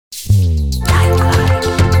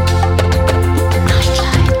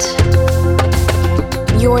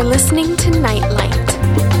listening to Nightlight.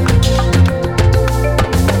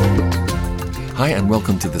 Hi and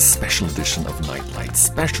welcome to this special edition of Nightlight.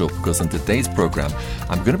 Special because in today's program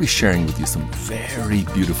I'm going to be sharing with you some very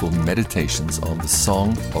beautiful meditations on the Song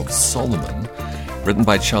of Solomon, written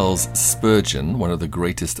by Charles Spurgeon, one of the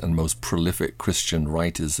greatest and most prolific Christian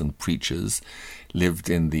writers and preachers, lived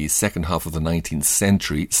in the second half of the 19th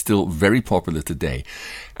century, still very popular today.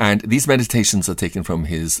 And these meditations are taken from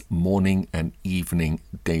his morning and evening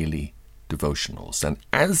daily devotionals. And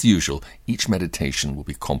as usual, each meditation will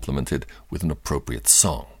be complemented with an appropriate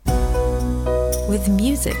song. With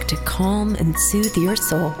music to calm and soothe your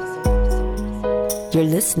soul. You're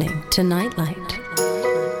listening to Nightlight.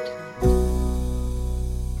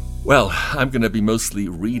 Well, I'm going to be mostly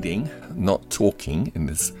reading, not talking, in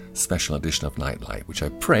this special edition of Nightlight, which I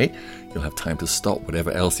pray you'll have time to stop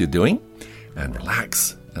whatever else you're doing and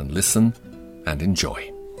relax and listen and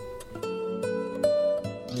enjoy.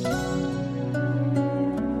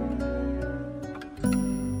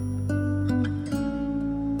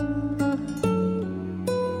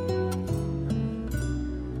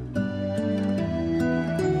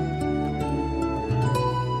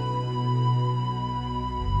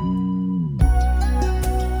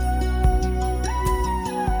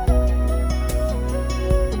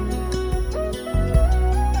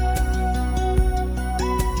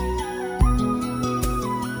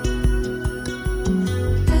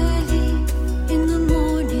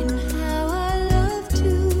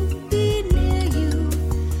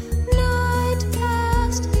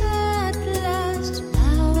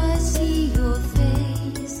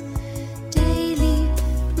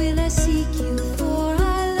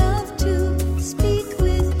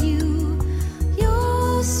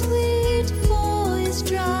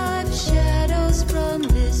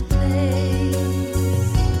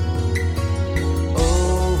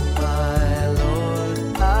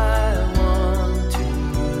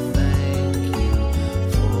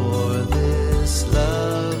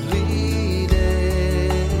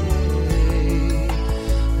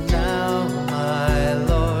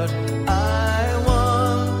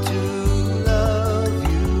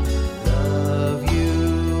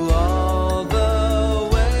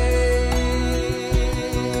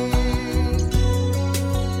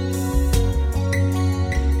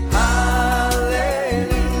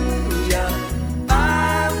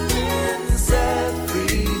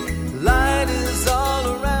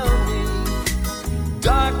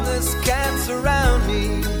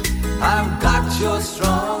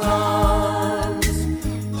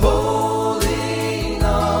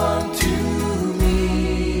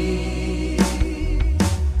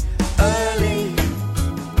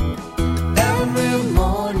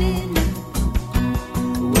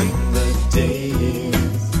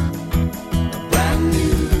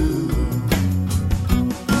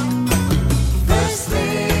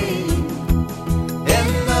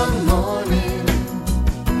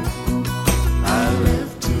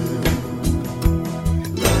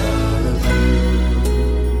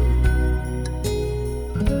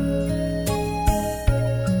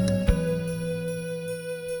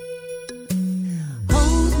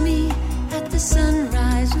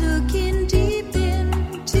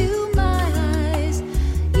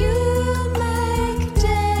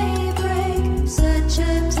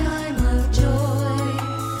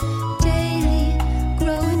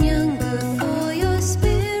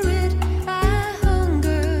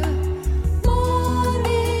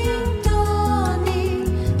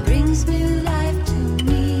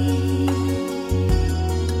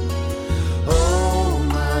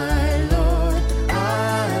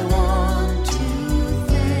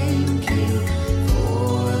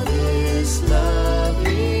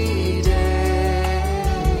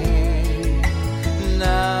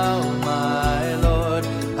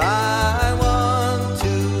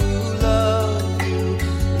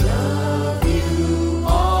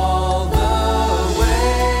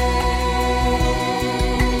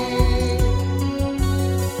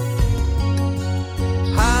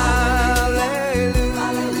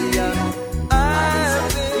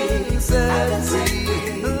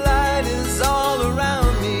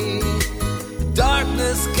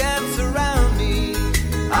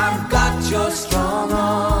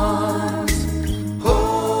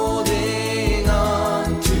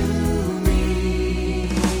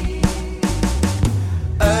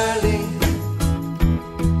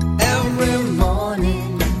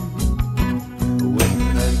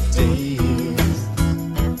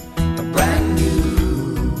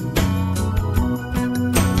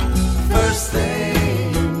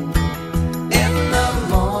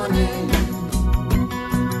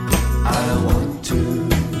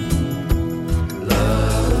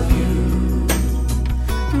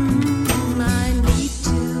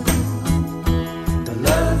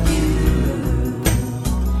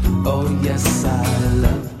 Oh yes, I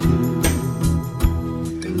love you.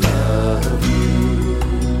 Love you.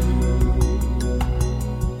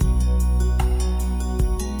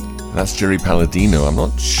 That's Jerry Palladino. I'm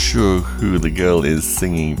not sure who the girl is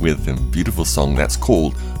singing with him. Beautiful song. That's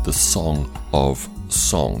called The Song of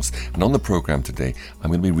Songs. And on the program today,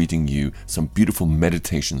 I'm going to be reading you some beautiful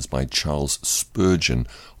meditations by Charles Spurgeon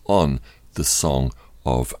on the Song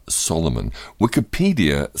of Solomon.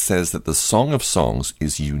 Wikipedia says that the Song of Songs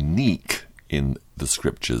is unique in the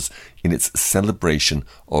scriptures in its celebration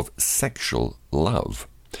of sexual love.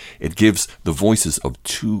 It gives the voices of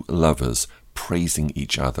two lovers praising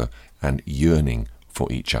each other and yearning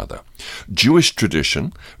for each other. Jewish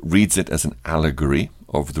tradition reads it as an allegory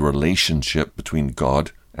of the relationship between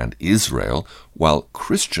God and Israel, while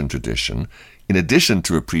Christian tradition, in addition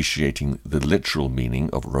to appreciating the literal meaning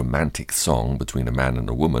of a romantic song between a man and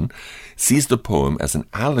a woman, sees the poem as an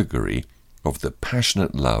allegory of the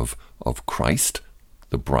passionate love of Christ,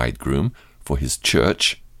 the bridegroom, for his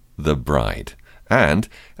church, the bride. And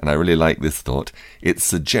I really like this thought, it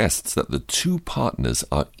suggests that the two partners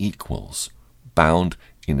are equals, bound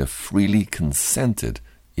in a freely consented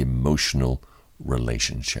emotional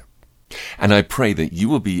relationship. And I pray that you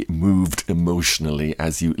will be moved emotionally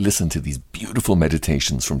as you listen to these beautiful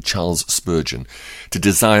meditations from Charles Spurgeon to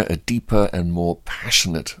desire a deeper and more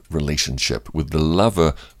passionate relationship with the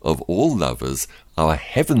lover of all lovers, our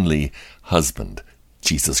heavenly husband,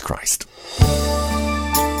 Jesus Christ.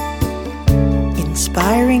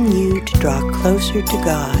 Inspiring you to draw closer to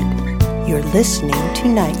God. You're listening to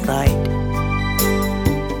Nightlight.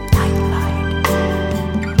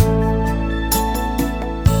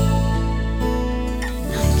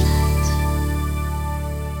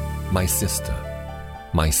 My sister,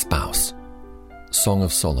 my spouse. Song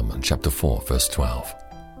of Solomon, chapter 4, verse 12.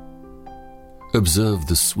 Observe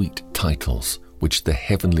the sweet titles which the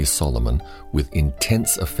heavenly Solomon, with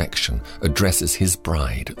intense affection, addresses his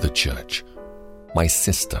bride, the church. My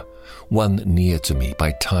sister, one near to me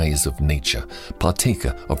by ties of nature,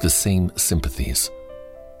 partaker of the same sympathies.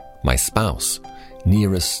 My spouse,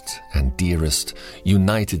 nearest and dearest,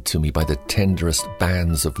 united to me by the tenderest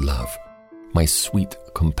bands of love. My sweet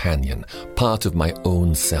companion, part of my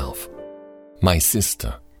own self. My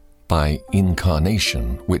sister, by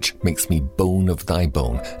incarnation, which makes me bone of thy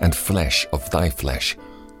bone and flesh of thy flesh.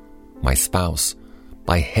 My spouse,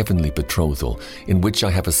 by heavenly betrothal, in which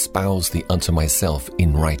I have espoused thee unto myself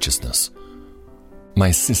in righteousness.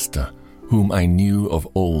 My sister, whom I knew of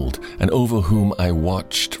old, and over whom I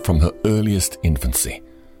watched from her earliest infancy.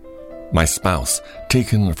 My spouse,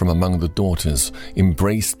 taken from among the daughters,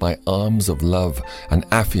 embraced by arms of love, and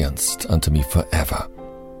affianced unto me forever.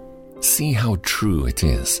 See how true it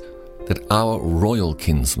is that our royal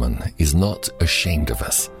kinsman is not ashamed of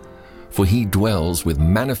us, for he dwells with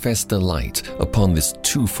manifest delight upon this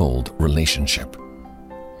twofold relationship.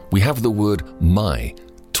 We have the word my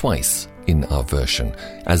twice in our version,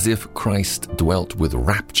 as if Christ dwelt with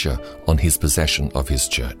rapture on his possession of his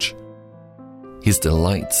church. His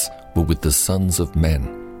delights were with the sons of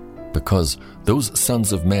men, because those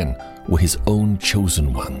sons of men were his own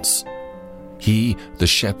chosen ones. He, the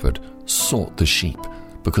shepherd, sought the sheep,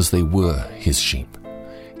 because they were his sheep.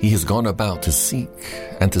 He has gone about to seek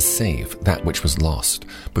and to save that which was lost,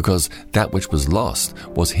 because that which was lost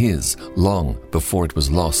was his long before it was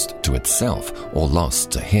lost to itself or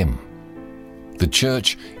lost to him. The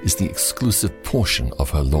church is the exclusive portion of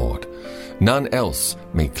her Lord. None else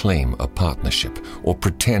may claim a partnership or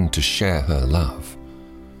pretend to share her love.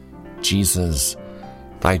 Jesus,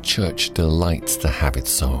 thy church delights to have it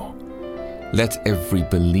so. Let every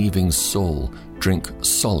believing soul drink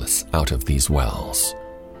solace out of these wells.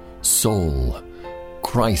 Soul,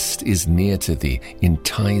 Christ is near to thee in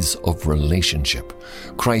ties of relationship.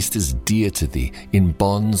 Christ is dear to thee in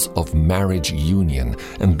bonds of marriage union,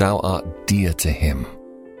 and thou art dear to him.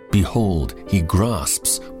 Behold, he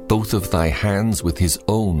grasps both of thy hands with his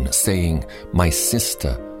own, saying, my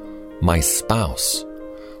sister, my spouse.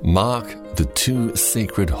 Mark the two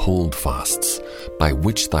sacred holdfasts, by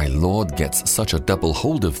which thy Lord gets such a double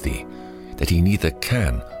hold of thee, that he neither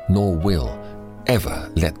can nor will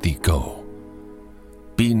ever let thee go.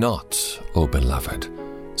 Be not, O beloved,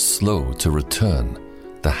 slow to return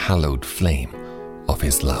the hallowed flame of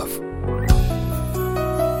his love.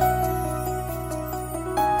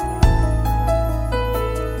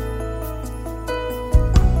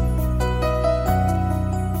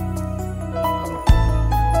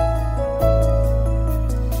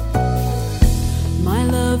 My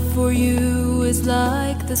love for you is flows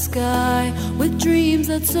like the sky, with dreams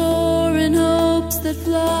that soar and hopes that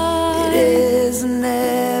fly. It is a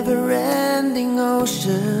never-ending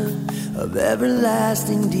ocean of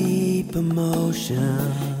everlasting deep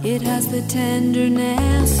emotion. It has the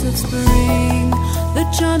tenderness of spring, the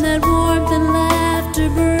charm that warmth and laughter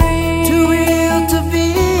bring. Too real to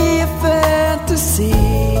be a fantasy.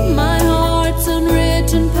 My heart's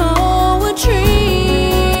unwritten poetry.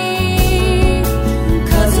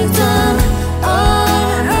 'Cause it's an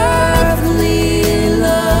unearthly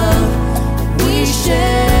love we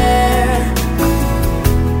share.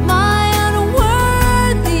 My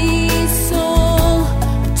unworthy soul,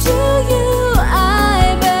 to you I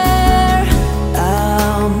bear.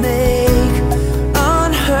 I'll make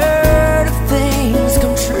unheard of things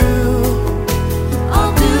come true.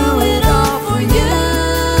 I'll do it all for you,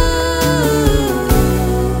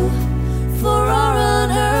 for our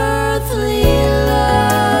unearthly love.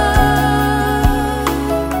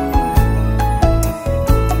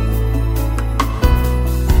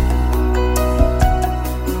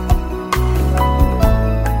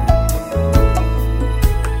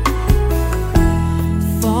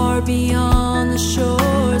 Far beyond the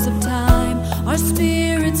shores of time, our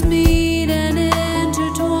spirits meet and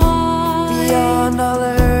intertwine. Beyond all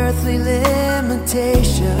earthly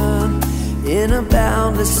limitation, in a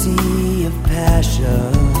boundless sea of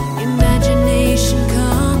passion. Imagination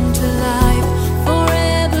come to life,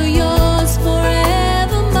 forever yours,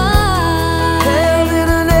 forever mine. Held in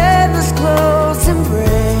an endless close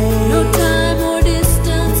embrace. No time or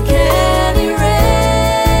distance can erase.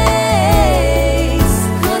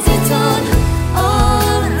 'Cause it's an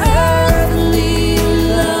unearthly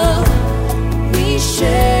love we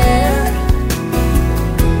share.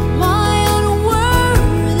 My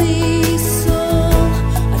unworthy soul,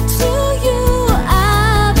 to you I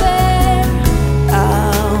bear.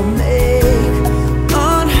 I'll make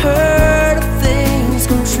unheard of things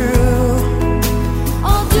come true.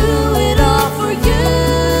 I'll do it all for you,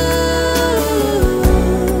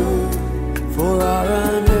 For our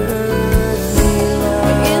unearthly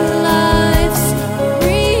love. in life's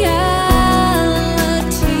reality.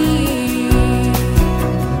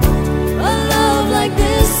 A love like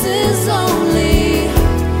this is only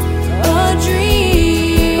a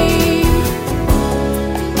dream,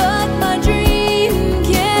 but my dream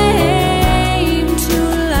came to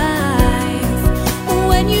life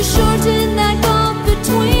when you shortened that gulf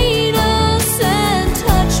between us and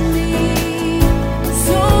touched me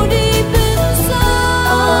so deep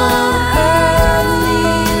inside. Unearthly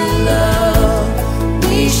love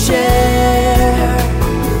we share.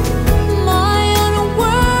 My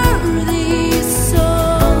unworthy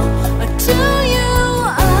soul, to you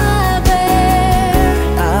I bear.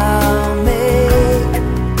 I'll make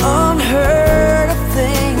unheard of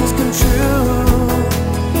things come true.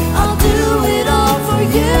 I'll do it all for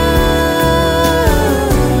you,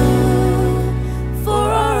 for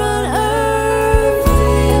our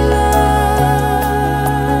unearthly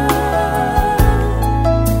love.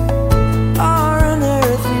 Our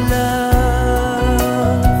unearthly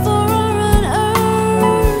love. For our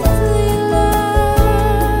unearthly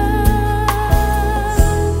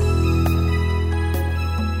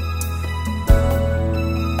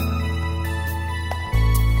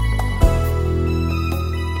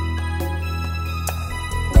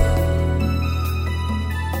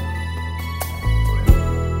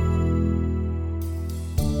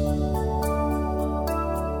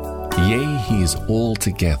Yea, he is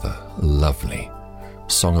altogether lovely.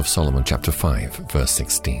 Song of Solomon, chapter 5, verse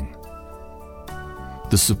 16.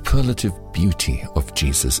 The superlative beauty of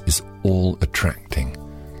Jesus is all-attracting.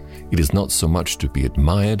 It is not so much to be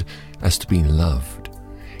admired as to be loved.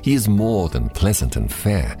 He is more than pleasant and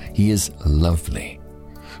fair. He is lovely.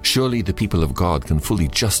 Surely the people of God can fully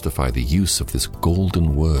justify the use of this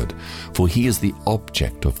golden word, for he is the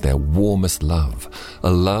object of their warmest love, a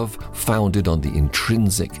love founded on the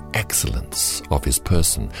intrinsic excellence of his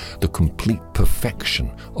person, the complete perfection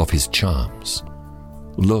of his charms.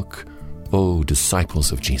 Look, O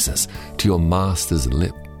disciples of Jesus, to your master's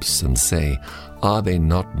lips and say, are they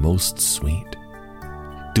not most sweet?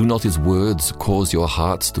 Do not his words cause your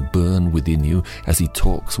hearts to burn within you as he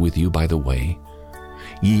talks with you by the way?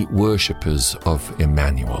 Ye worshippers of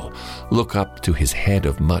Emmanuel, look up to his head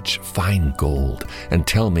of much fine gold, and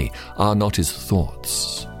tell me, are not his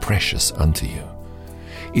thoughts precious unto you?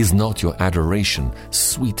 Is not your adoration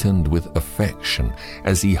sweetened with affection,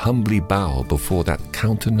 as ye humbly bow before that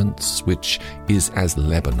countenance which is as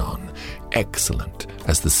Lebanon, excellent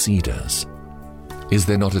as the cedars? Is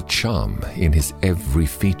there not a charm in his every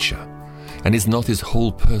feature? And is not his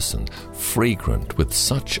whole person fragrant with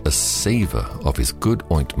such a savour of his good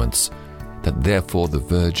ointments, that therefore the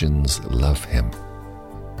virgins love him?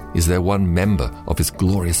 Is there one member of his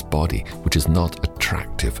glorious body which is not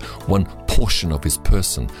attractive, one portion of his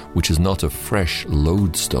person which is not a fresh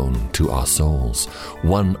lodestone to our souls,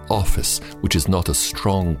 one office which is not a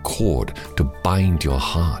strong cord to bind your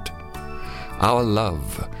heart? Our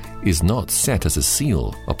love is not set as a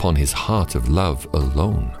seal upon his heart of love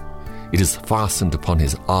alone. It is fastened upon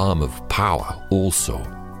his arm of power also.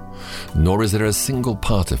 Nor is there a single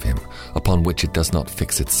part of him upon which it does not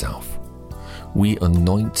fix itself. We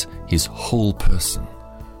anoint his whole person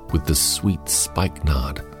with the sweet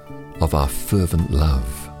spikenard of our fervent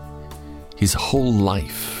love. His whole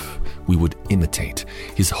life we would imitate.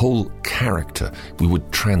 His whole character we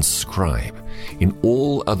would transcribe. In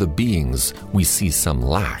all other beings we see some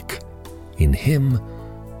lack. In him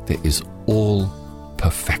there is all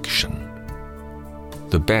perfection.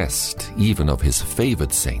 The best, even of his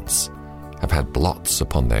favoured saints, have had blots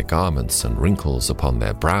upon their garments and wrinkles upon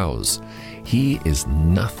their brows. He is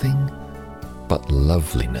nothing but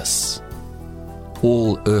loveliness.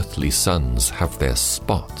 All earthly sons have their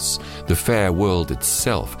spots. The fair world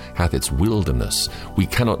itself hath its wilderness. We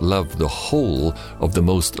cannot love the whole of the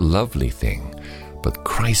most lovely thing, but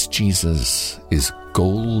Christ Jesus is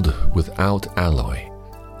gold without alloy,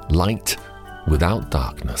 light without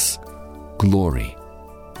darkness, glory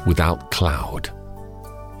without cloud.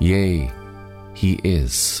 Yea, he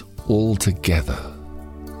is altogether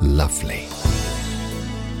lovely.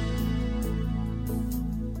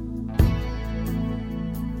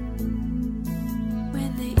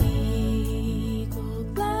 When the eagle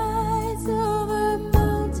flies over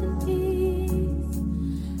mountain peaks,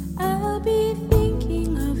 I'll be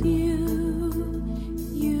thinking of you,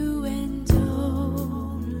 you and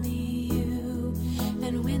only you.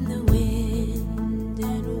 And when the wind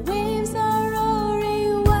and waves are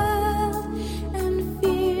roaring wild and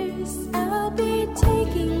fierce, I'll be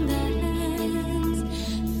taking the hand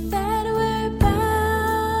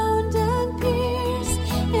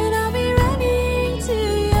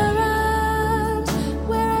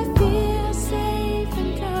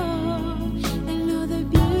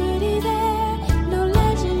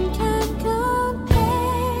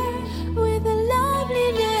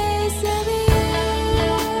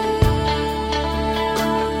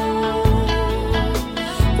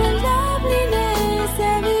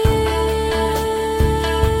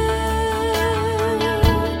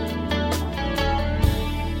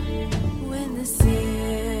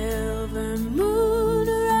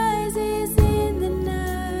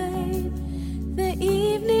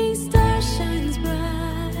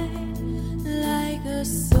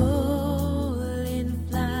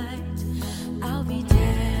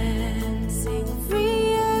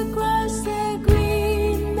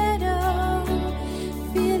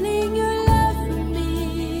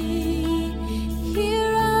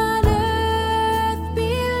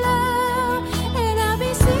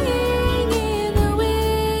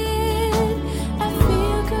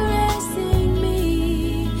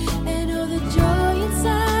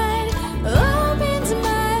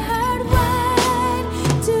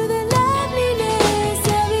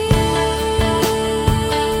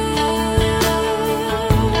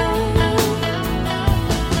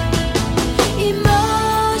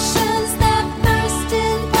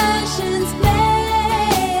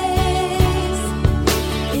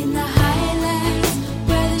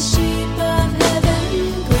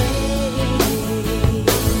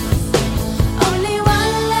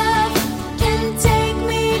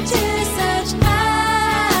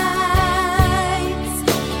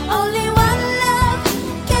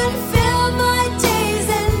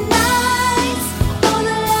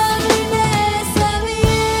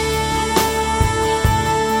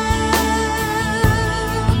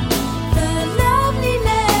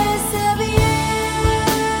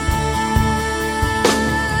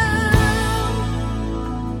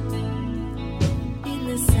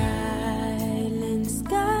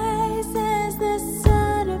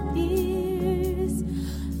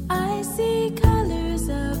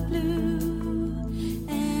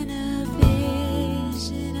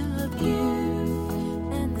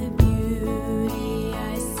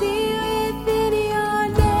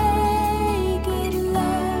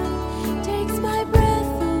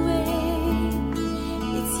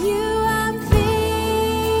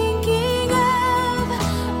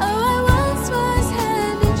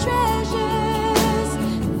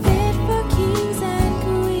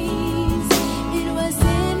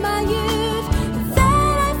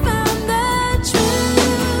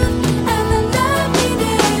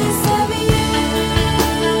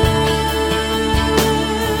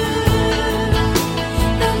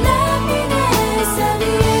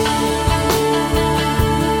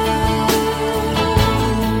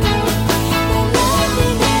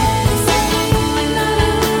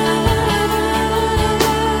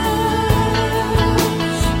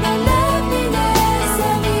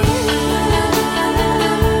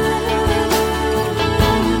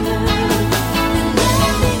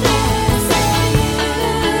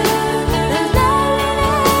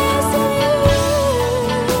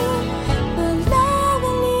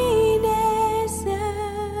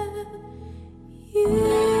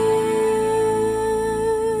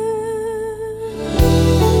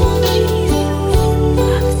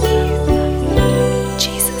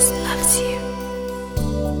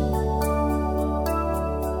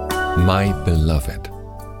My beloved.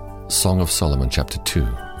 Song of Solomon chapter 2,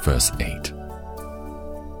 verse 8.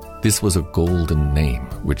 This was a golden name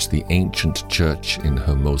which the ancient church in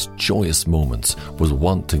her most joyous moments was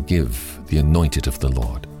wont to give the anointed of the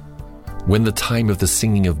Lord. When the time of the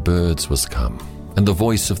singing of birds was come, and the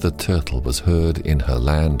voice of the turtle was heard in her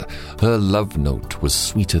land, her love note was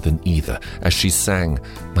sweeter than either, as she sang,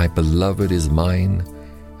 My beloved is mine,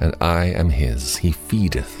 and I am his. He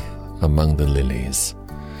feedeth among the lilies.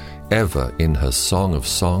 Ever in her song of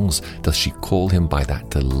songs doth she call him by that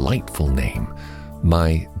delightful name,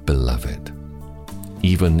 my beloved.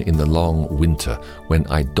 Even in the long winter, when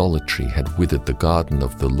idolatry had withered the garden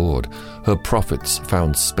of the Lord, her prophets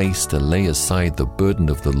found space to lay aside the burden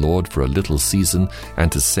of the Lord for a little season, and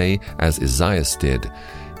to say, as Isaiah did,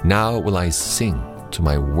 Now will I sing to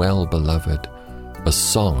my well-beloved a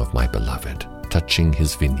song of my beloved, touching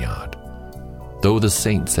his vineyard. Though the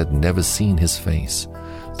saints had never seen his face,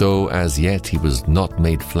 though as yet he was not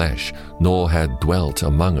made flesh, nor had dwelt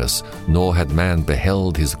among us, nor had man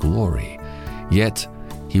beheld his glory, yet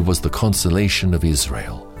he was the consolation of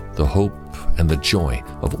Israel, the hope and the joy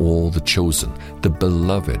of all the chosen, the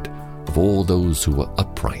beloved of all those who were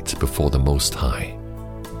upright before the Most High.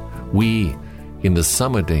 We, in the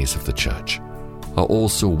summer days of the church, are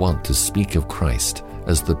also wont to speak of Christ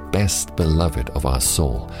as the best beloved of our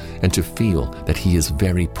soul, and to feel that he is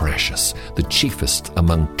very precious, the chiefest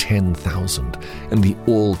among 10,000, and the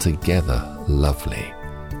altogether lovely.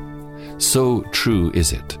 So true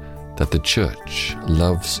is it that the church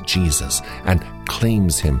loves Jesus and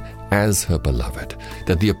claims him as her beloved,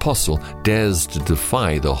 that the apostle dares to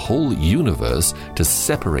defy the whole universe to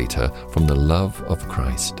separate her from the love of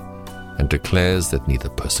Christ, and declares that neither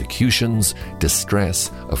persecutions, distress,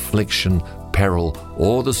 affliction, peril,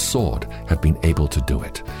 or the sword have been able to do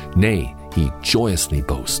it. Nay, he joyously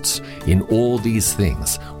boasts, in all these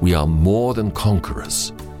things we are more than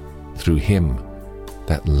conquerors, through him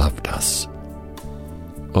that loved us.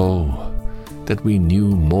 Oh, that we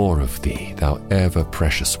knew more of thee, thou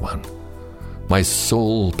ever-precious one. My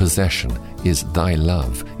sole possession is thy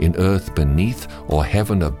love. In earth beneath or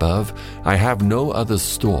heaven above, I have no other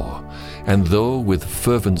store. And though with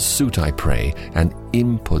fervent suit I pray, and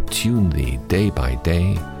importune thee day by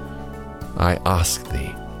day, I ask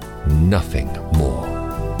thee nothing more.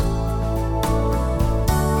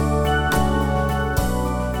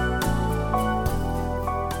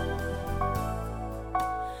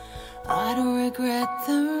 I don't regret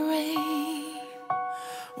the rain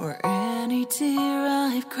or any tear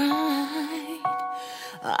I've cried.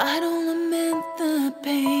 I don't lament the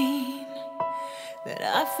pain that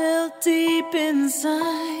I felt deep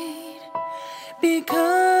inside,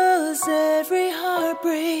 because every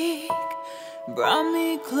heartbreak brought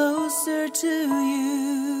me closer to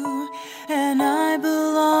you, and I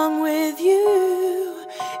belong with you.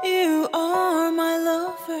 You are my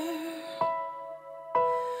lover.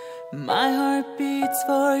 My heart beats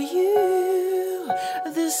for you.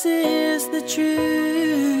 This is the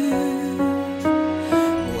truth.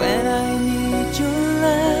 When I need your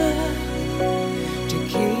love to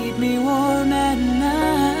keep me warm at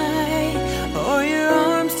night, or your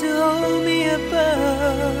arms to hold me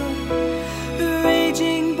above the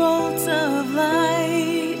raging bolts of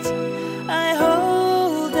light, I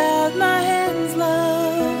hold out my hands,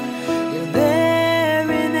 love. You're there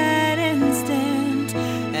in that instant,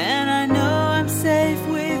 and I know I'm safe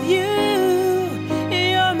with you.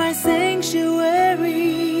 You're my sanctuary.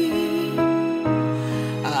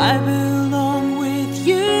 I belong with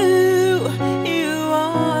you. You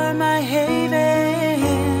are my haven.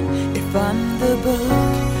 If I'm the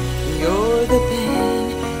book, you're the pen.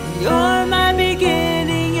 You're my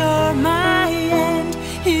beginning, you're my end.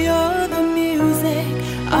 You're the music,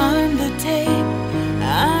 I'm the tape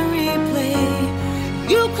I replay.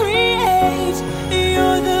 You create,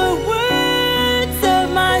 you're the words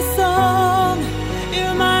of my song.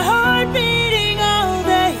 You're my heart beating all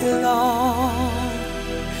day long.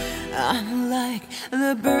 I'm like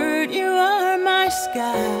the bird, you are my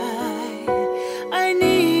sky. I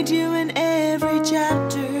need you in every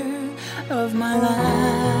chapter of my life.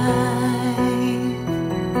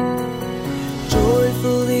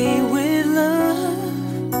 Joyfully with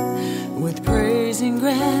love, with praise and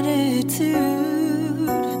gratitude,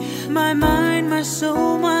 my mind, my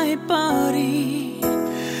soul, my body,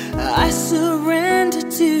 I surrender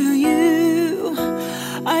to you.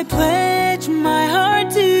 I pledge my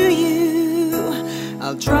heart to you.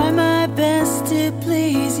 I'll try my best to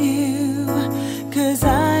please you, 'cause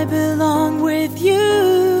I belong with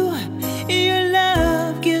you. Your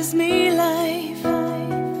love gives me life.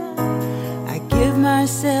 I give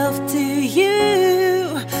myself to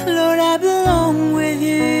you. Lord,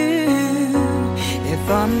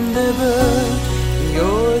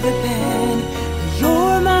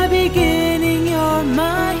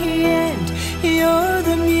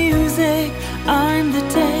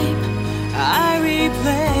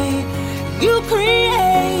 replay. You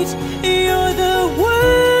create, you're the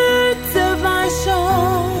words of my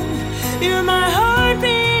song. You're my heart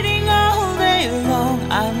beating all day long.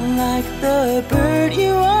 I'm like the bird,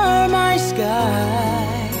 you are my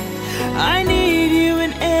sky. I need you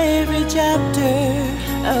in every chapter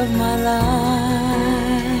of my life.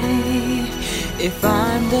 If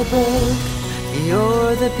I'm the book,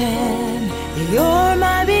 you're the pen. You're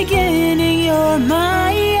my beginning, you're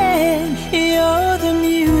my end. You're the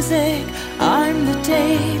music, I'm the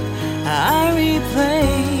tape I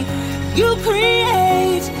replay. You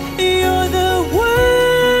create, you're the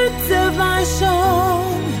words of my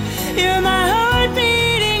song. You're my heart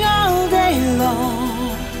beating all day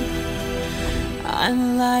long.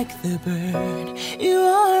 I'm like the bird, you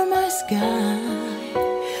are my sky.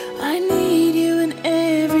 I need you in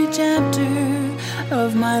every chapter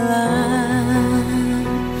of my life.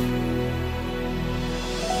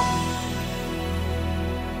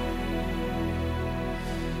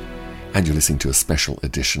 And you're listening to a special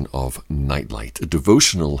edition of Nightlight, a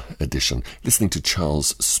devotional edition, listening to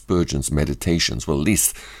Charles Spurgeon's meditations. Well, at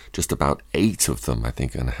least just about 8 of them, I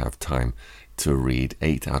think, I'm going to have time to read.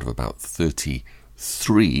 8 out of about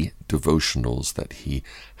 33 devotionals that he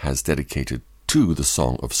has dedicated to the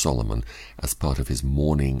Song of Solomon as part of his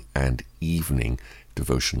morning and evening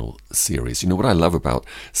devotional series. You know what I love about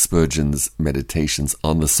Spurgeon's meditations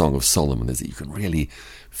on the Song of Solomon is that you can really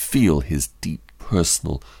feel his deep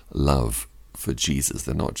personal love for Jesus.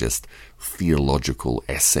 They're not just theological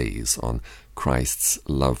essays on Christ's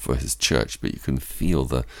love for his church, but you can feel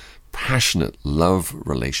the passionate love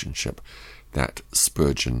relationship that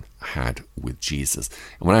Spurgeon had with Jesus.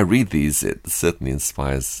 And when I read these, it certainly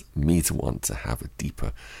inspires me to want to have a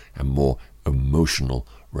deeper and more emotional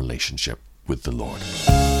relationship with the Lord.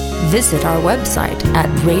 Visit our website at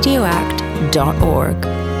radioact.org.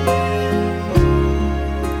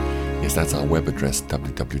 Yes, that's our web address,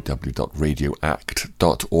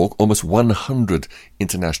 www.radioact.org. Almost 100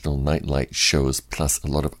 international Nightlight shows, plus a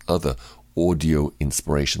lot of other audio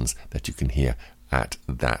inspirations that you can hear at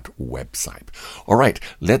that website. All right,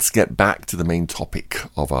 let's get back to the main topic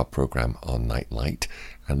of our program on Nightlight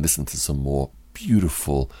and listen to some more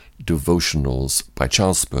beautiful devotionals by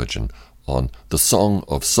Charles Spurgeon on the Song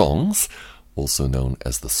of Songs, also known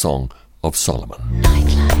as the Song of Solomon.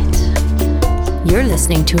 Nightlight. You're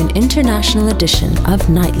listening to an international edition of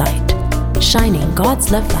Nightlight, shining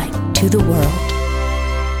God's love light to the world.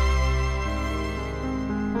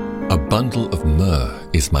 A bundle of myrrh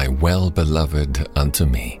is my well-beloved unto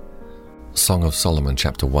me. Song of Solomon,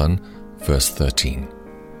 chapter 1, verse 13.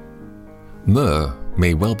 Myrrh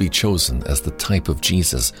may well be chosen as the type of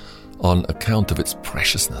Jesus on account of its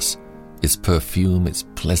preciousness, its perfume, its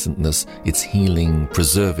pleasantness, its healing,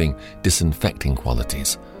 preserving, disinfecting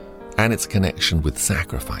qualities, and its connection with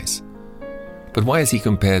sacrifice. But why is he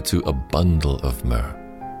compared to a bundle of myrrh?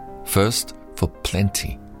 First, for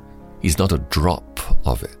plenty. He's not a drop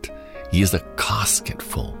of it. He is a casket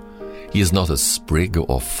full. He is not a sprig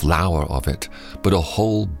or flower of it, but a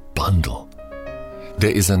whole bundle.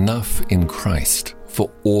 There is enough in Christ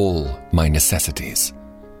for all my necessities.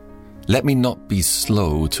 Let me not be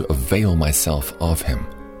slow to avail myself of him.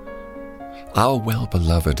 Our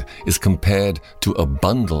well-beloved is compared to a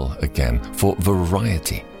bundle again for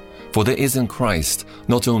variety. For there is in Christ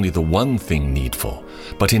not only the one thing needful,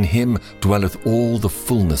 but in him dwelleth all the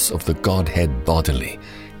fullness of the Godhead bodily.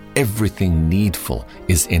 Everything needful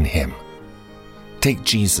is in him. Take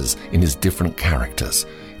Jesus in his different characters,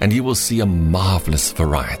 and you will see a marvelous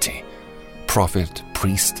variety. Prophet,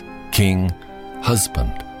 priest, king,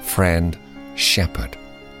 husband, friend, shepherd.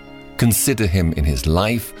 Consider him in his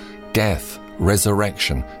life, death,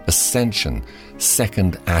 resurrection, ascension,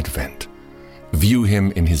 second advent. View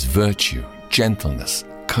him in his virtue, gentleness,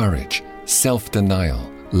 courage,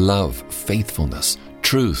 self-denial, love, faithfulness,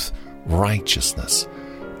 truth, righteousness.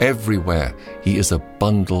 Everywhere he is a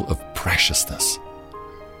bundle of preciousness.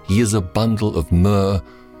 He is a bundle of myrrh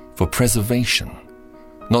for preservation.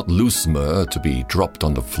 Not loose myrrh to be dropped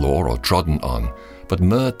on the floor or trodden on, but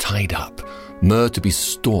myrrh tied up, myrrh to be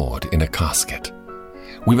stored in a casket.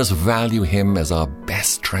 We must value him as our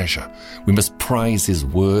best treasure. We must prize his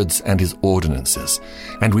words and his ordinances,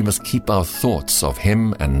 and we must keep our thoughts of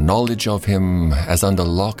him and knowledge of him as under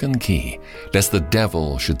lock and key, lest the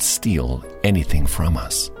devil should steal anything from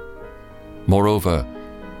us. Moreover,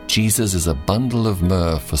 Jesus is a bundle of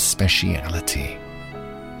myrrh for speciality.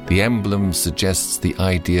 The emblem suggests the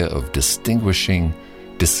idea of distinguishing,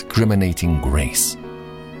 discriminating grace.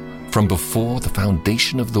 From before the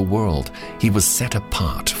foundation of the world, he was set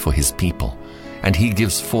apart for his people, and he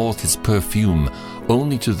gives forth his perfume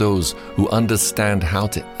only to those who understand how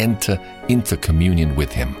to enter into communion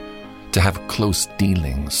with Him, to have close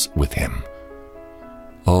dealings with Him.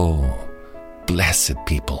 Oh, blessed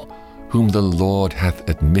people, whom the Lord hath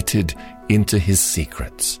admitted into His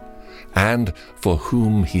secrets, and for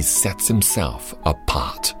whom He sets Himself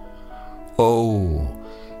apart. Oh,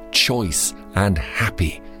 choice and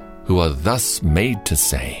happy, who are thus made to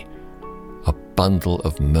say, a bundle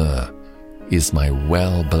of myrrh is my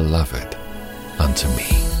well-beloved unto me.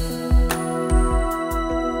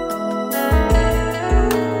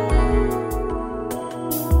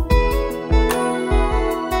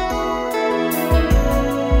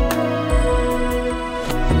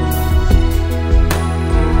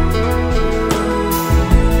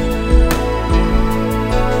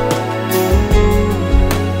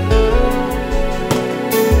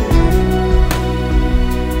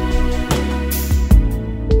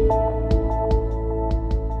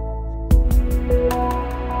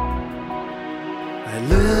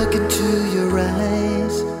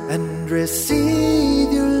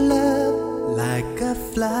 Receive your love like a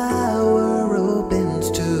flower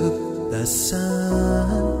opens to the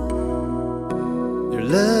sun. Your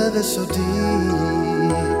love is so deep,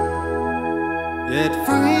 yet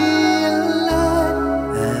free and light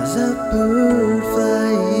as a bird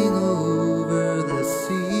flying over the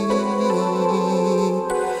sea.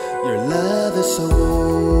 Your love is so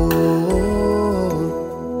warm,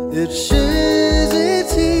 it shares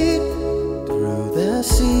its heat through the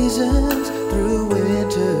seasons, through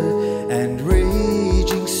winter and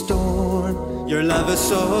raging storm. Your love is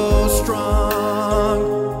so strong,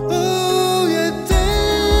 oh, yet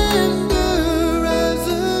tender as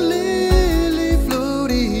a lily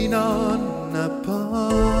floating on a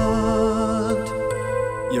pond.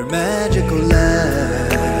 Your magical love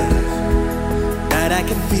that I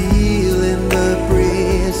can feel in the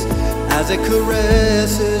breeze as it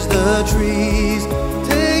caresses the trees,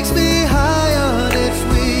 takes me high on its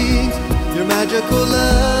wings. Your magical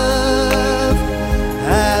love,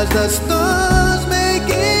 as the stars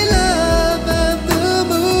making love and the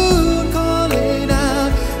moon calling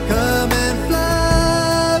out, come and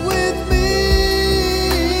fly with me.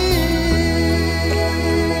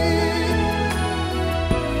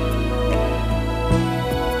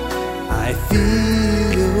 I feel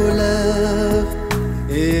your love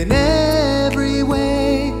in every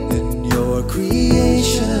way, in your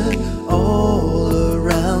creation all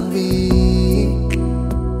around me.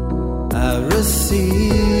 I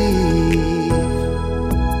receive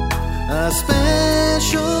a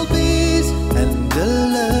special peace and a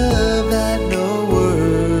love that no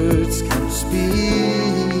words can speak.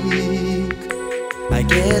 I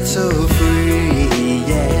get so free,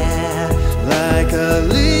 yeah, like a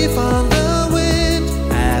leaf on the wind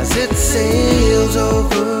as it sails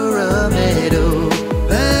over a meadow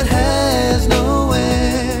that has no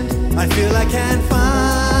end. I feel I can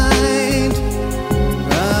find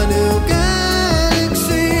a new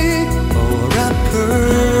galaxy or a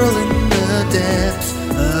pearl in the depths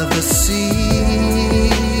of the sea.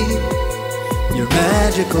 Your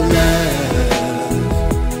magical love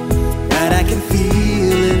that I can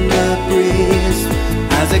feel in the breeze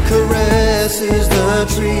as it caresses the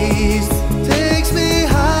trees, takes me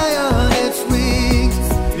high on its wings.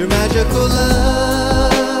 Your magical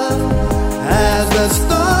love, as the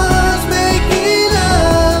stars making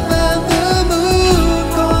love and the moon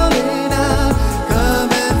calling out, come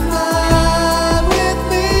and fly with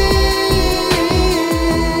me.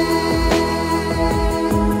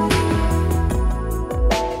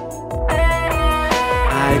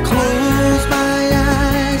 I close my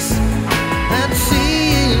eyes and see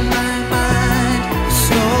in my mind the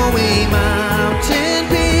snowy mountain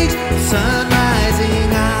peaks, sun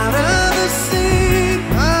rising out of the sea.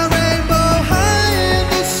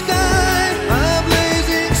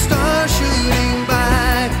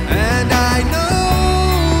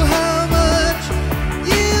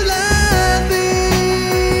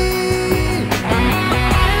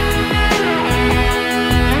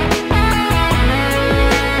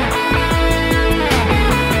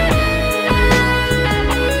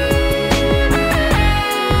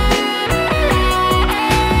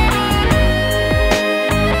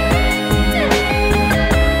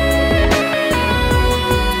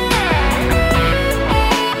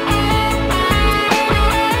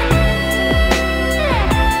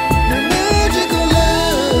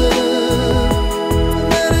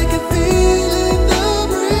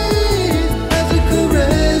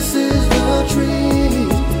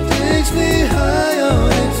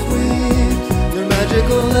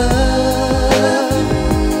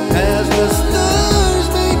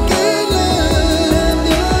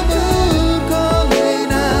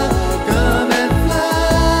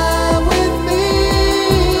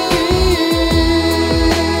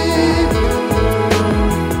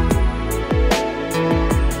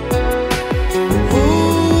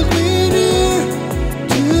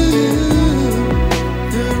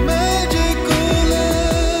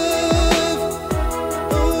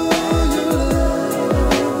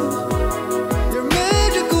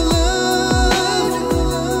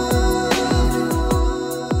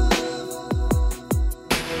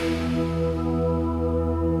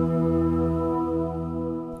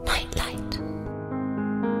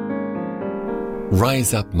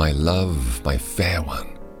 Rise up, my love, my fair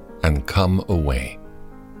one, and come away.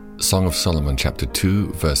 Song of Solomon, chapter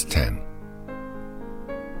 2, verse 10.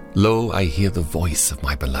 Lo, I hear the voice of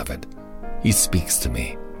my beloved. He speaks to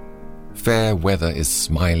me. Fair weather is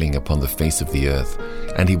smiling upon the face of the earth,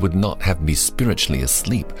 and he would not have me spiritually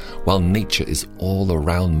asleep while nature is all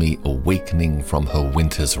around me awakening from her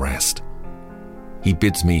winter's rest. He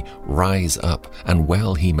bids me rise up, and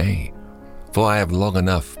well he may, for I have long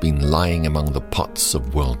enough been lying among the pots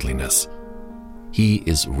of worldliness. He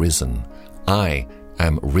is risen, I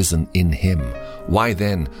am risen in him. Why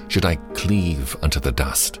then should I cleave unto the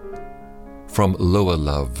dust? From lower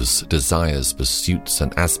loves, desires, pursuits,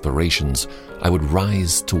 and aspirations, I would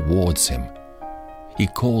rise towards him. He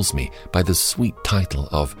calls me by the sweet title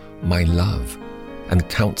of my love, and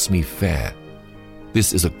counts me fair.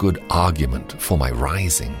 This is a good argument for my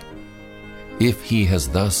rising. If he has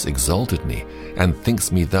thus exalted me, and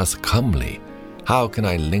thinks me thus comely, how can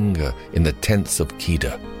I linger in the tents of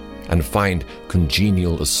Kedar, and find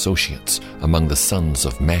congenial associates among the sons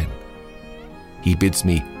of men? He bids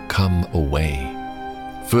me come away,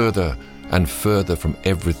 further and further from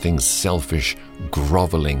everything selfish,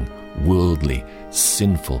 groveling, worldly,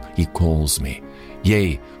 sinful he calls me.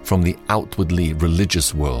 Yea, from the outwardly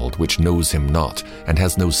religious world which knows him not and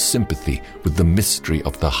has no sympathy with the mystery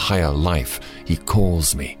of the higher life, he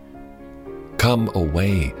calls me. Come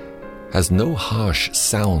away has no harsh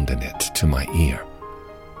sound in it to my ear.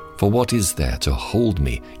 For what is there to hold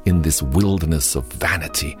me in this wilderness of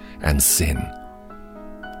vanity and sin?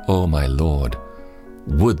 O my Lord,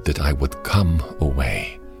 would that I would come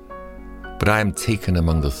away. But I am taken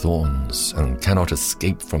among the thorns, and cannot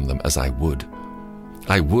escape from them as I would.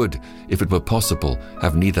 I would, if it were possible,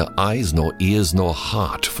 have neither eyes nor ears nor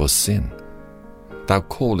heart for sin. Thou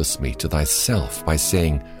callest me to thyself by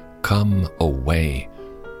saying, Come away.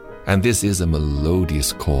 And this is a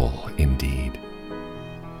melodious call indeed.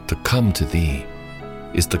 To come to thee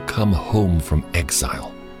is to come home from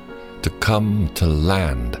exile, to come to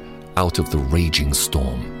land out of the raging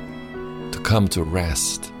storm, to come to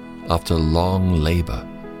rest after long labor,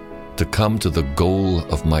 to come to the goal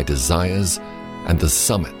of my desires and the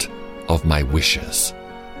summit of my wishes.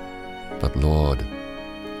 But Lord,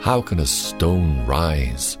 how can a stone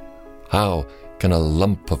rise? How can a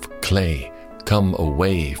lump of clay come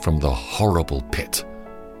away from the horrible pit?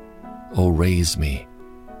 O raise me,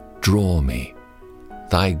 draw me,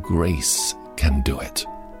 thy grace can do it.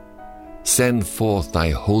 Send forth thy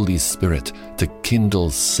Holy Spirit to kindle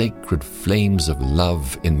sacred flames of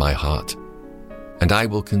love in my heart, and I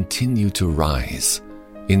will continue to rise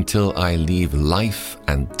until I leave life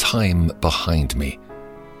and time behind me,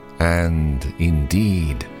 and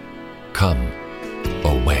indeed come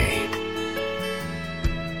away.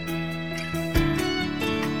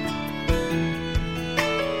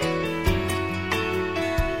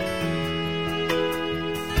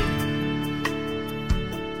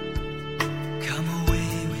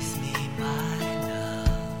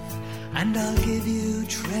 And I'll give you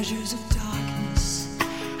treasures of darkness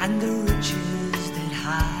and the riches that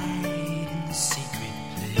hide in the secret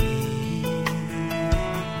place.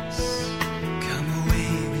 Come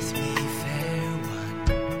away with me, fair one,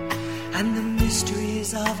 and the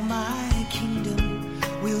mysteries of my kingdom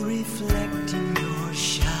will reflect in your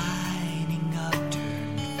shining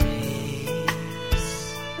upturned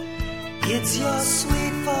face. It's your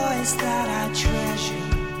sweet voice that I treasure,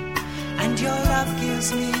 and your love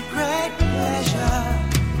gives me great pleasure.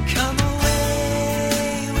 Come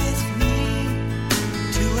away with me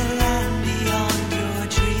to a land beyond your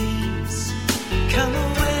dreams. Come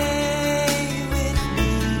away with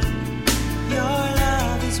me, your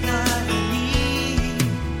love is what I need.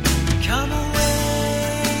 Come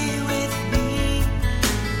away with me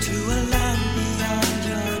to a land beyond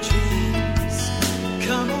your dreams.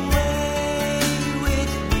 Come away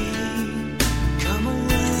with me, come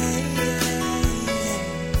away.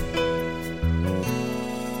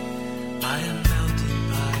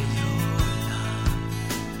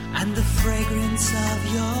 And the fragrance of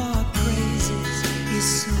your praises is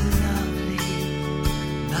so lovely,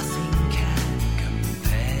 nothing can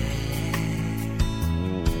compare.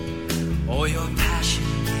 Oh, your passion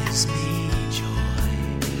gives me joy.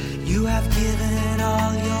 You have given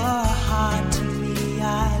all your heart to me. I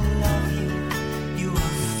love you. You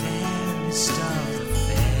are fairest of the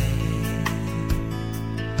fair.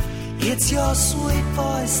 It's your sweet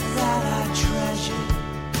voice that I treasure,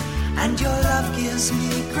 and your love gives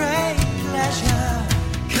me great pleasure.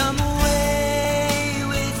 Come away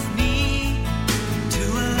with me to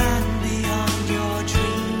a land beyond your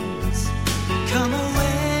dreams. Come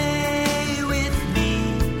away with me,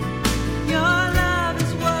 your love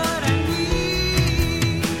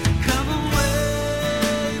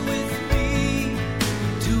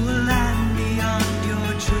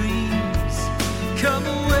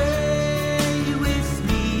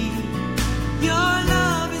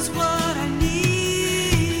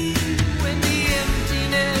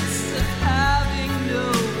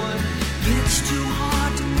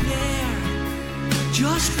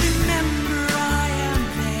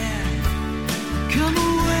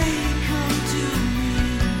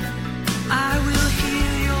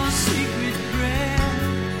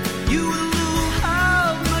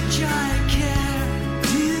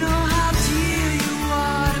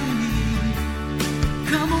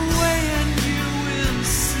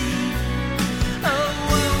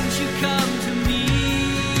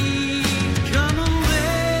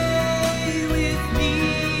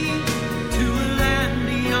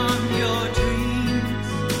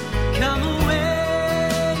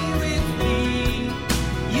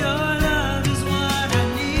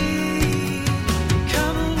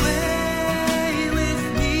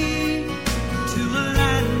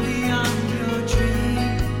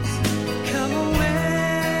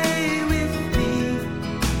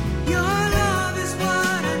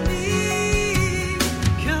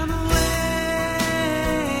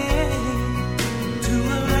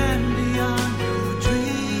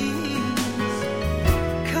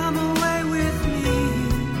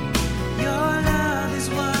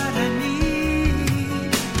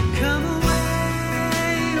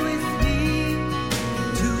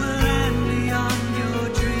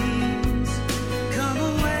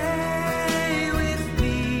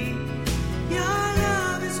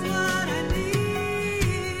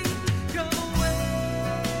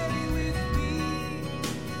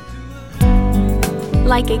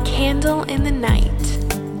Like a candle in the night,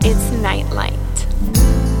 it's Nightlight.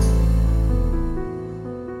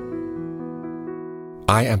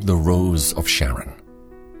 I am the rose of Sharon.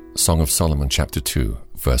 Song of Solomon, chapter 2,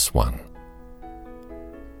 verse 1.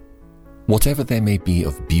 Whatever there may be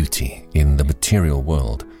of beauty in the material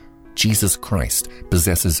world, Jesus Christ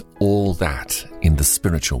possesses all that in the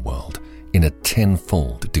spiritual world in a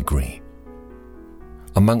tenfold degree.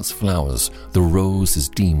 Amongst flowers, the rose is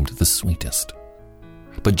deemed the sweetest.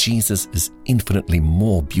 But Jesus is infinitely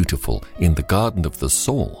more beautiful in the garden of the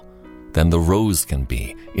soul than the rose can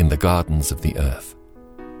be in the gardens of the earth.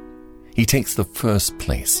 He takes the first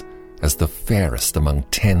place as the fairest among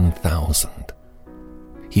 10,000.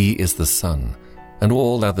 He is the sun, and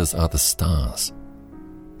all others are the stars.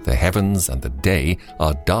 The heavens and the day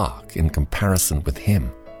are dark in comparison with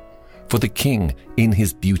him, for the King in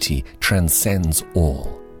his beauty transcends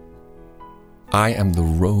all. I am the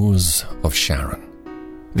rose of Sharon.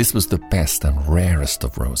 This was the best and rarest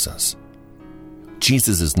of roses.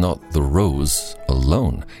 Jesus is not the rose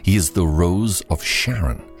alone. He is the rose of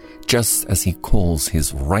Sharon, just as he calls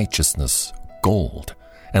his righteousness gold,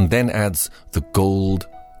 and then adds the gold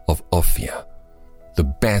of Ophir, the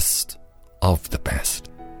best of the best.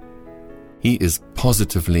 He is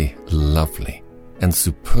positively lovely and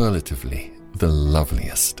superlatively the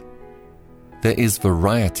loveliest. There is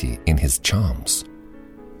variety in his charms.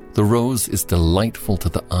 The rose is delightful to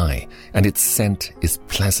the eye, and its scent is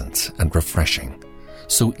pleasant and refreshing.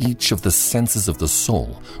 So each of the senses of the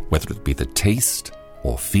soul, whether it be the taste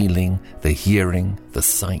or feeling, the hearing, the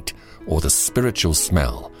sight, or the spiritual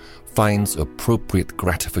smell, finds appropriate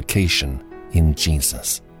gratification in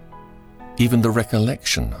Jesus. Even the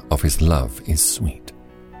recollection of his love is sweet.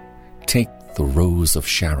 Take the rose of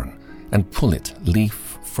Sharon and pull it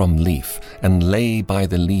leaf from leaf and lay by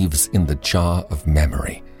the leaves in the jar of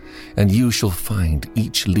memory, and you shall find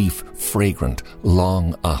each leaf fragrant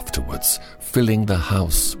long afterwards, filling the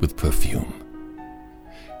house with perfume.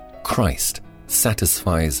 Christ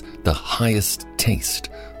satisfies the highest taste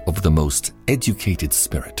of the most educated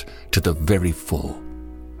spirit to the very full.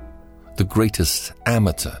 The greatest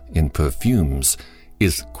amateur in perfumes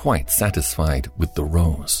is quite satisfied with the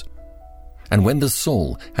rose. And when the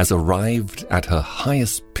soul has arrived at her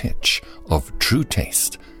highest pitch of true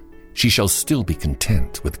taste, she shall still be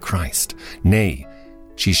content with Christ. Nay,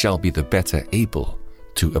 she shall be the better able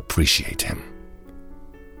to appreciate him.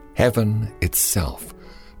 Heaven itself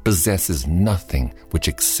possesses nothing which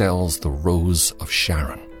excels the rose of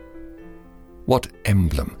Sharon. What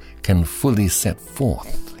emblem can fully set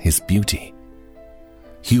forth his beauty?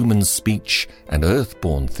 Human speech and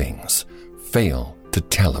earthborn things fail to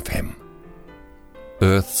tell of him.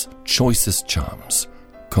 Earth's choicest charms,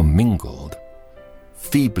 commingled,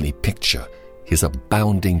 feebly picture his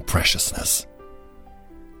abounding preciousness.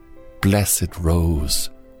 Blessed rose,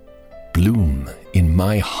 bloom in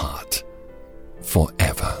my heart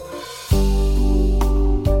forever.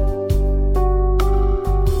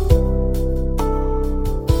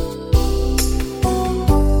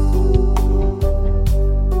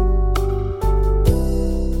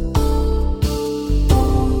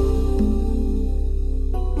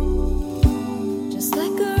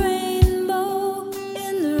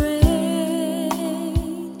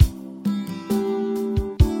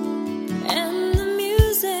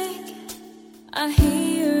 I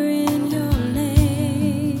hear in your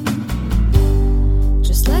name.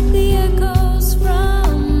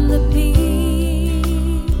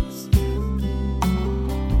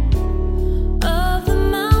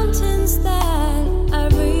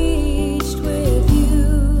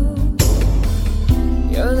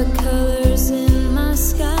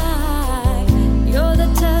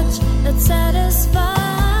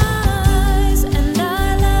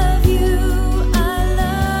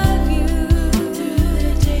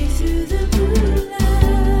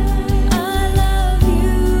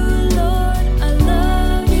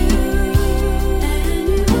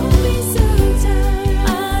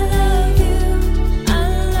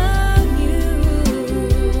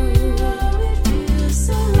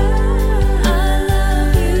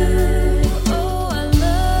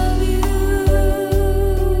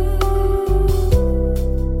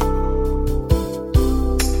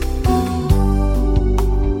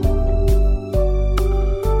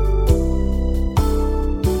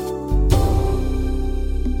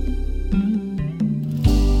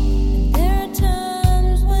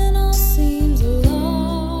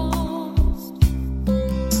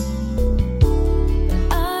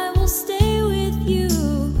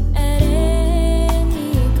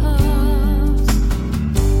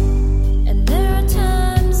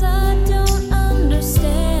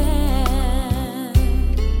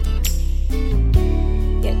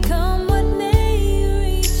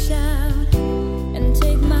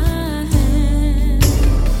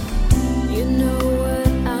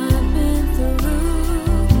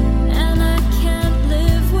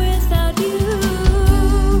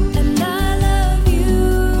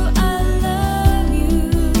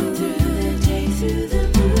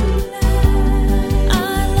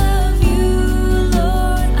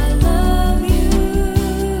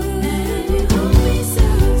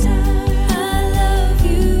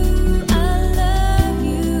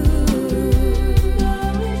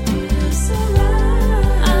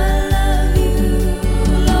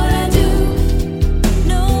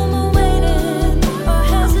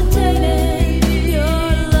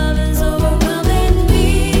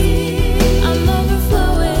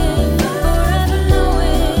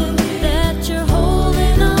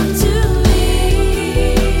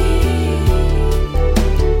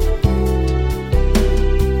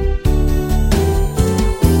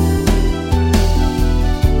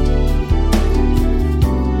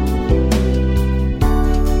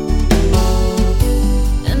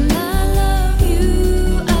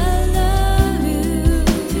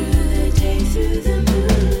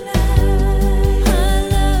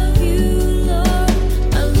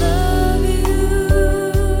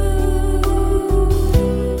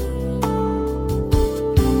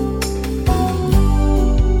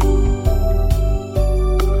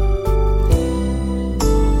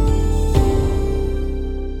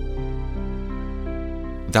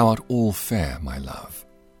 Thou art all fair, my love.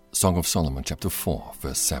 Song of Solomon, chapter 4,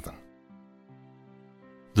 verse 7.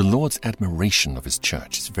 The Lord's admiration of his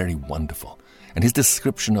church is very wonderful, and his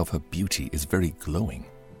description of her beauty is very glowing.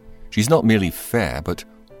 She's not merely fair, but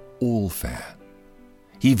all fair.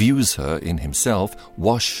 He views her in himself,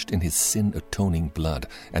 washed in his sin-atoning blood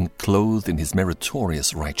and clothed in his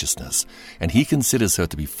meritorious righteousness, and he considers her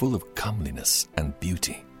to be full of comeliness and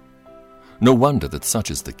beauty. No wonder that such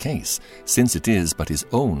is the case, since it is but his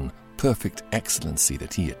own perfect excellency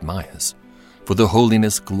that he admires. For the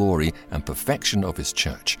holiness, glory, and perfection of his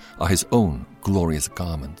church are his own glorious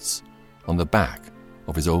garments on the back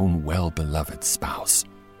of his own well-beloved spouse.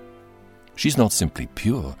 She's not simply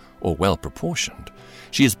pure or well-proportioned.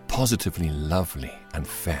 She is positively lovely and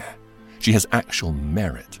fair. She has actual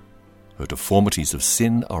merit. Her deformities of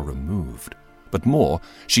sin are removed. But more,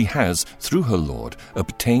 she has, through her Lord,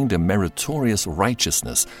 obtained a meritorious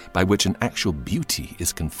righteousness by which an actual beauty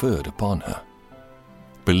is conferred upon her.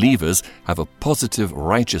 Believers have a positive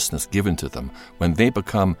righteousness given to them when they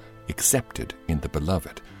become accepted in the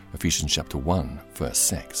Beloved, Ephesians chapter 1, verse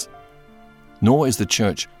 6. Nor is the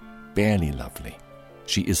church barely lovely.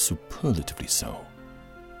 She is superlatively so.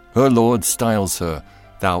 Her Lord styles her,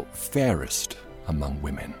 thou fairest among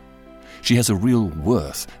women. She has a real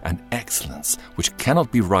worth and excellence which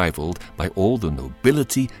cannot be rivaled by all the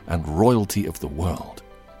nobility and royalty of the world.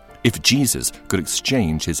 If Jesus could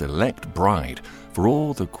exchange his elect bride for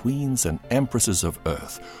all the queens and empresses of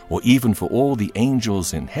earth, or even for all the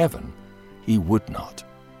angels in heaven, he would not,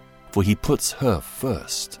 for he puts her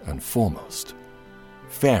first and foremost,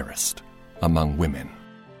 fairest among women.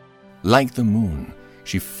 Like the moon,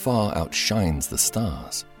 she far outshines the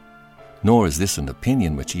stars. Nor is this an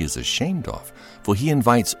opinion which he is ashamed of, for he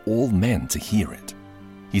invites all men to hear it.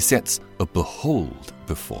 He sets a behold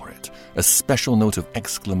before it, a special note of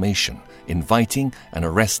exclamation, inviting and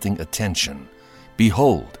arresting attention.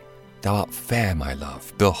 Behold, thou art fair, my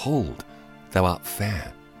love. Behold, thou art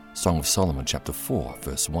fair. Song of Solomon, chapter 4,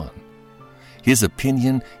 verse 1. His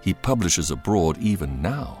opinion he publishes abroad even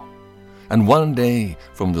now. And one day,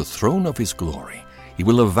 from the throne of his glory, he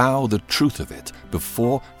will avow the truth of it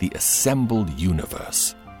before the assembled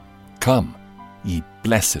universe. Come, ye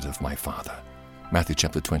blessed of my Father. Matthew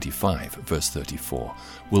chapter 25, verse 34,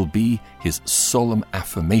 will be his solemn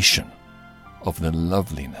affirmation of the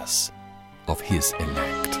loveliness of his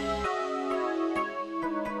elect.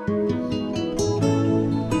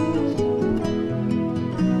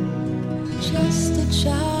 Just a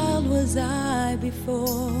child was I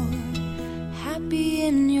before, happy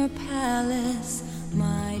in your palace,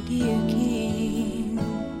 my dear King.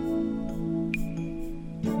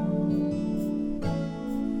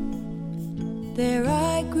 There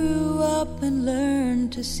I grew up and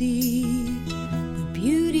learned to see the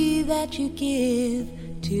beauty that you give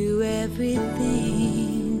to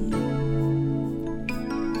everything.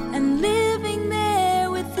 And living there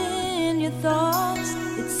within your thoughts,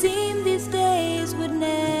 it seemed these days would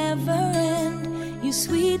never end. You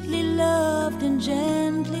sweetly loved and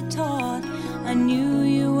gently taught. I knew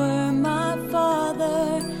you were my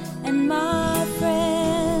Father and my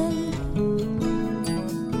friend.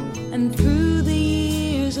 And through the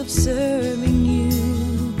years of serving you,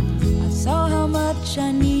 I saw how much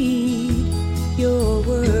I need your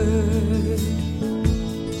word.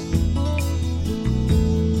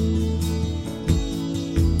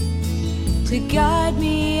 To guide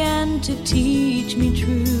me and to teach me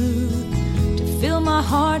truth, to fill my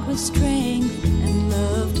heart with strength and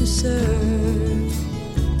love to serve.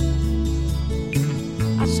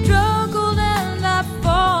 I struggled and I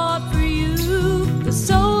fought for you. The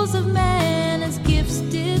souls of man as gifts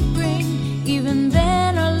did bring. Even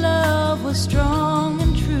then our love was strong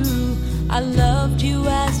and true. I loved you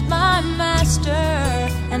as my master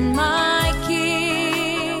and my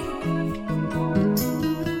king.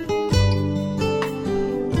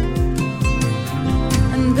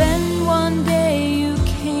 And then one day you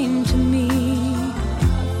came to me.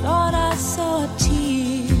 I thought I saw a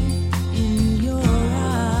tear in your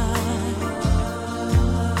eye.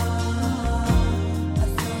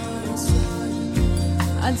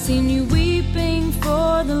 I'd seen you weeping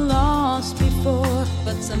for the lost before,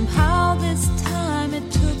 but somehow this time it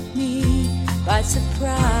took me by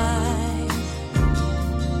surprise.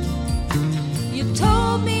 You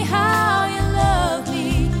told me how you loved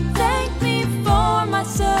me, thanked me for my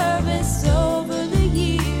service over the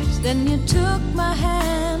years. Then you took my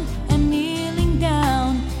hand and kneeling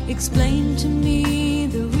down, explained to me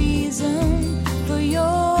the reason for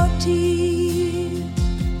your tears.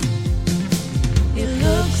 It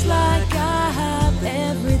looks like I have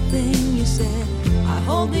everything, you said. I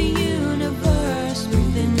hold the universe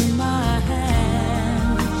within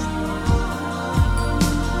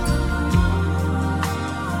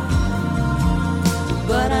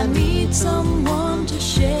need someone to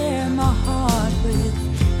share my heart with,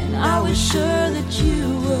 and I was sure that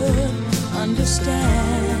you would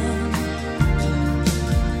understand.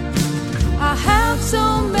 I have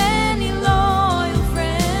so many loyal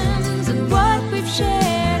friends, and what we've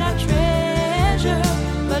shared I treasure,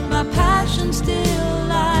 but my passion still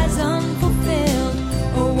lies unfulfilled.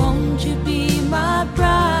 Oh, won't you be my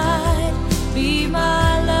bride, be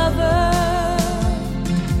my lover?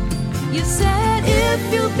 You said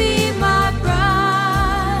if you'll be my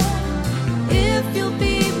bride, if you'll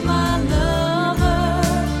be my lover,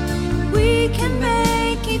 we can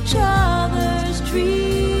make each other's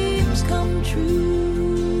dreams come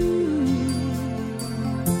true.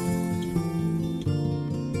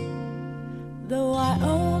 Though I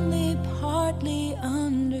only partly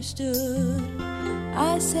understood,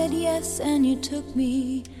 I said yes and you took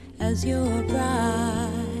me as your bride.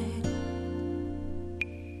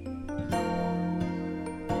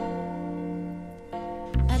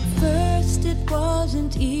 It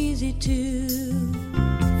wasn't easy to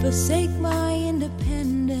forsake my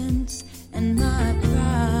independence and my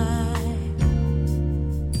pride,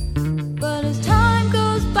 but as time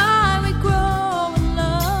goes by we grow in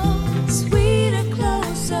love, sweeter,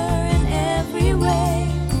 closer in every way.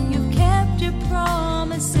 You've kept your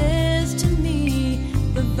promises to me,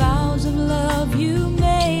 the vows of love you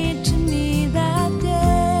made to me that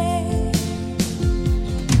day.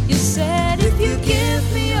 You said if you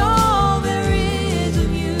give me all there is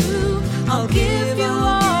of you, I'll give you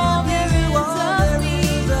all there is of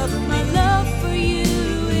me. My love for you,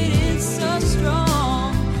 it is so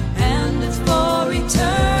strong, and it's for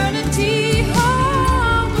eternity.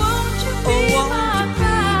 Oh, won't you be my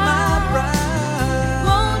bride?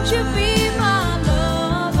 Won't you be my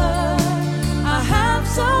lover? I have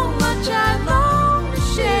so much I long to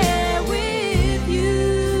share with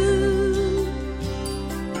you.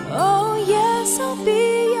 Oh, yes, I'll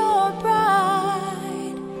be your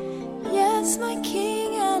bride. Yes, my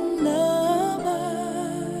king and lover.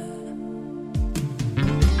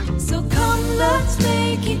 So come, let's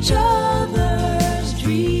make each other's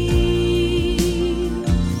dreams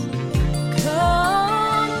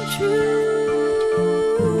come true.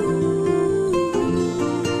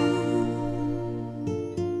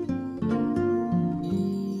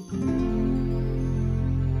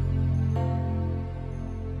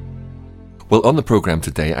 Well, on the program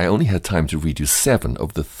today, I only had time to read you 7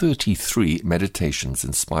 of the 33 meditations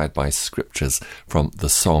inspired by scriptures from the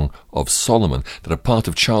Song of Solomon that are part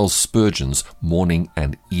of Charles Spurgeon's morning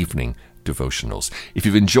and evening devotionals. If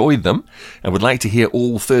you've enjoyed them and would like to hear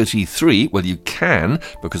all 33, well, you can,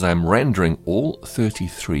 because I'm rendering all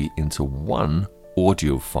 33 into one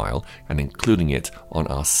audio file and including it on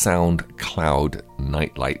our SoundCloud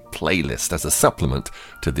Nightlight playlist as a supplement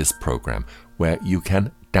to this program, where you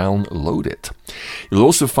can download it. You'll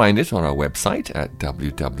also find it on our website at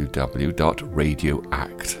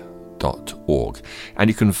www.radioact.org, and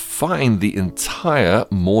you can find the entire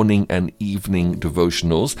morning and evening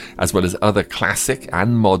devotionals as well as other classic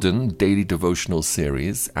and modern daily devotional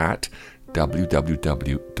series at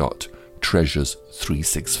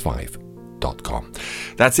www.treasures365.com.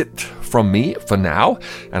 That's it from me for now,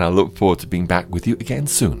 and I look forward to being back with you again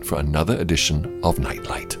soon for another edition of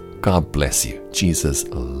Nightlight. God bless you. Jesus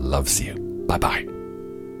loves you. Bye-bye.